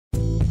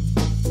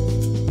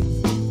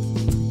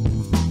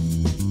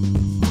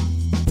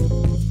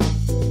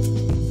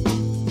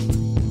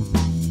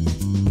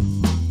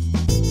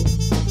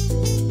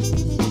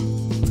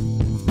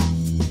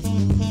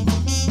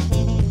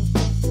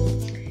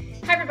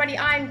everybody,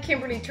 I'm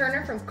Kimberly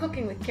Turner from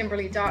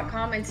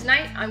cookingwithkimberly.com, and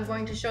tonight I'm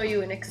going to show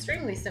you an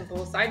extremely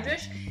simple side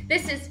dish.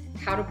 This is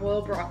how to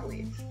boil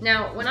broccoli.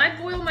 Now, when I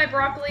boil my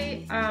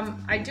broccoli,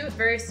 I do it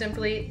very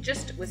simply,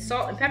 just with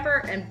salt and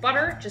pepper and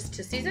butter, just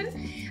to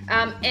season.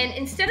 And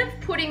instead of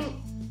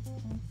putting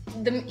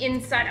them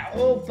inside a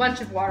whole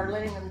bunch of water,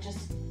 letting them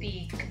just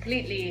be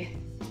completely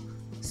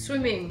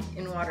swimming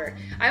in water,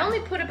 I only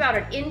put about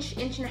an inch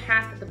and a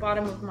half at the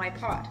bottom of my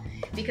pot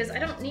because I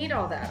don't need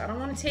all that. I don't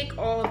want to take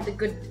all of the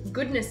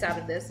goodness out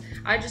of this.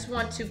 I just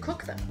want to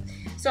cook them.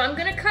 So I'm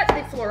going to cut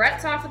the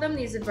florets off of them.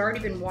 These have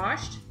already been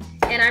washed.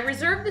 And I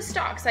reserve the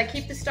stalks. I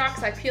keep the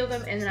stalks, I peel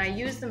them, and then I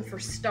use them for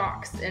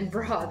stocks and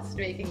broths,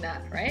 making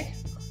that, right?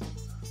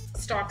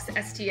 Stalks,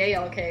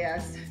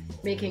 S-T-A-L-K-S,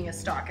 making a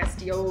stock,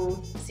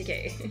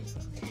 S-T-O-C-K.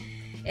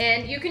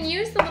 And you can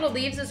use the little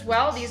leaves as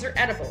well. These are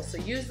edible, so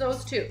use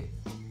those too.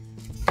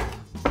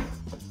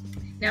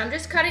 Now I'm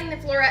just cutting the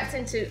florets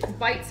into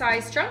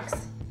bite-sized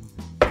chunks.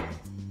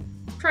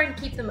 Trying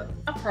to keep them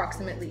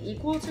approximately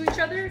equal to each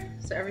other,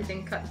 so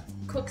everything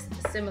cooks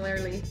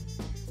similarly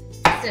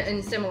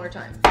in similar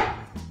time.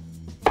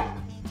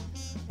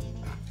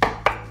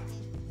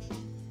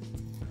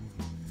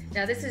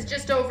 Now this is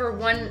just over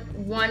one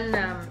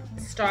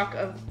stalk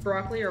of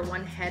broccoli, or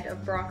one head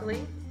of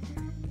broccoli,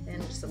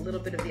 and just a little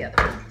bit of the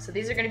other one. So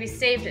these are going to be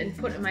saved and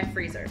put in my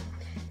freezer.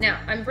 Now,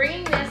 I'm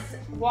bringing this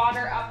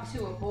water up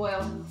to a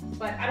boil,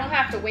 but I don't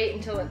have to wait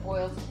until it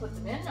boils to put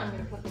them in. I'm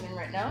going to put them in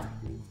right now.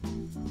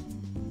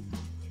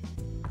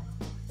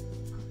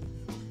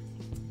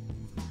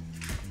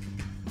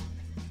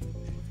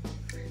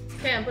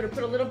 Okay, I'm going to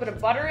put a little bit of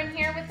butter in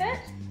here with it.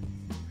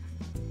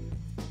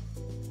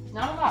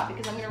 Not a lot,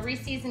 because I'm going to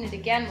re-season it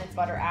again with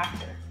butter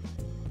after.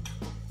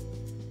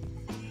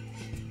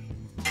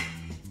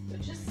 So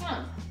just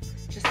some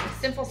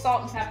simple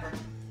salt and pepper.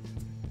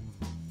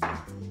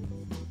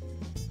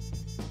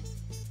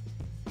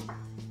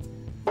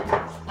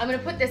 I'm going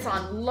to put this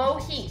on low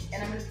heat,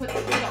 and I'm going to put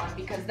the lid on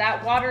because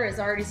that water has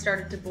already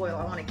started to boil.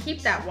 I want to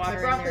keep that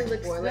water in there to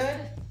boil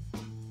it.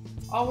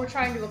 All we're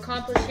trying to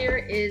accomplish here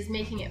is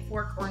making it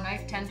fork or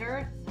knife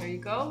tender. There you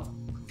go.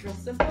 Real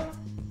simple.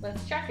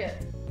 Let's check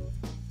it.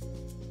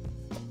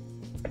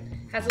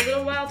 Has a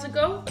little while to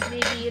go,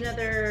 maybe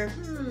another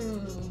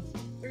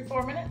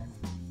 3-4 minutes.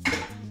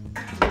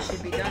 We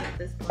should be done at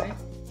this point.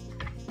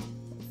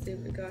 Let's see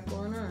what we got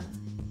going on.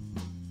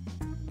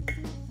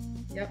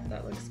 Yep,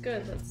 that looks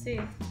good. Let's see.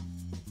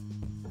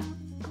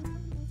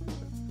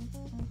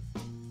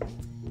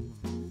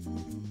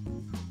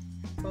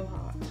 So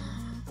hot.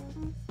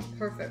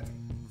 Perfect.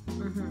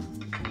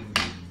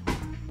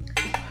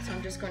 So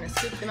I'm just going to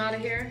scoop them out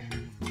of here.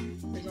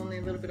 There's only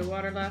a little bit of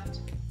water left.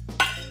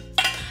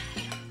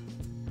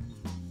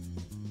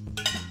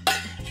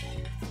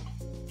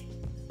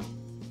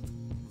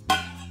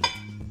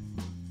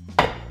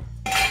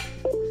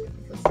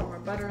 Put some more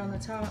butter on the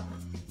top.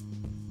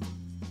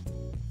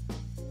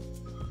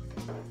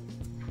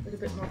 A little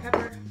bit more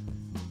pepper,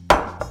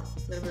 a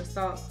little bit of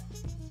salt,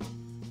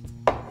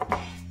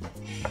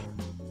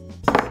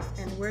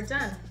 and we're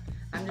done.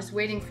 I'm just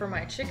waiting for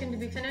my chicken to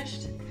be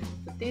finished,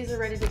 but these are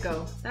ready to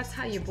go. That's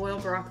how you boil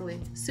broccoli.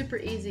 Super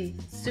easy,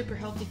 super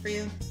healthy for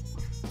you.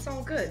 It's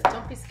all good.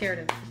 Don't be scared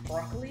of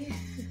broccoli.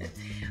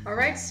 All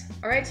right.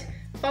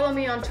 Follow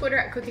me on Twitter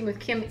at Cooking with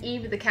Kim, E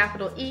with a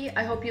capital E.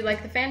 I hope you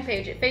like the fan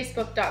page at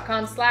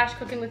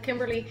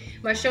facebook.com/cookingwithkimberly.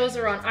 My shows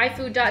are on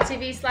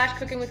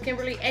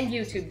ifood.tv/cookingwithkimberly and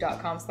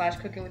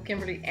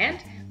youtube.com/cookingwithkimberly.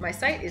 And my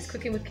site is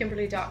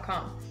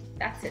cookingwithkimberly.com.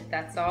 That's it.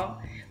 That's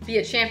all. Be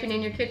a champion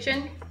in your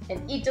kitchen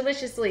and eat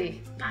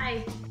deliciously.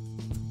 Bye.